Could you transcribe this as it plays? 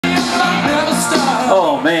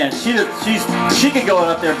Oh man, she could go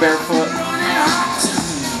up there barefoot.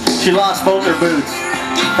 She lost both her boots.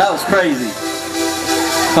 That was crazy.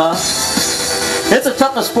 Huh? It's a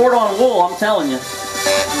tougher sport on wool, I'm telling you.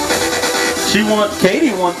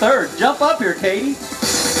 Katie won third. Jump up here, Katie.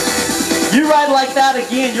 You ride like that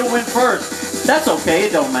again, you'll win first. That's okay,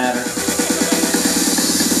 it don't matter.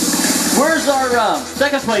 Where's our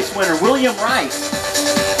second place winner, William Wright?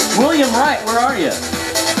 William Wright, where are you?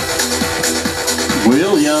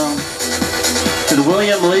 William. Did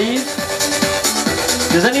William leave?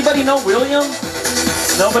 Does anybody know William?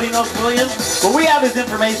 Nobody knows William? Well, we have his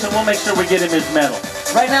information. We'll make sure we get him his medal.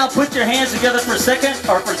 Right now, put your hands together for second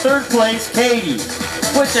or for third place, Katie.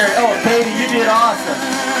 Oh, Katie, you did awesome.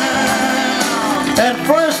 And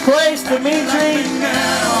first place, Dimitri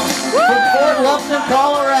from Fort Lupton,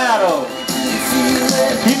 Colorado.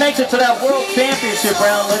 He makes it to that World Championship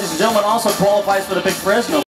round, ladies and gentlemen. Also qualifies for the Big Fresno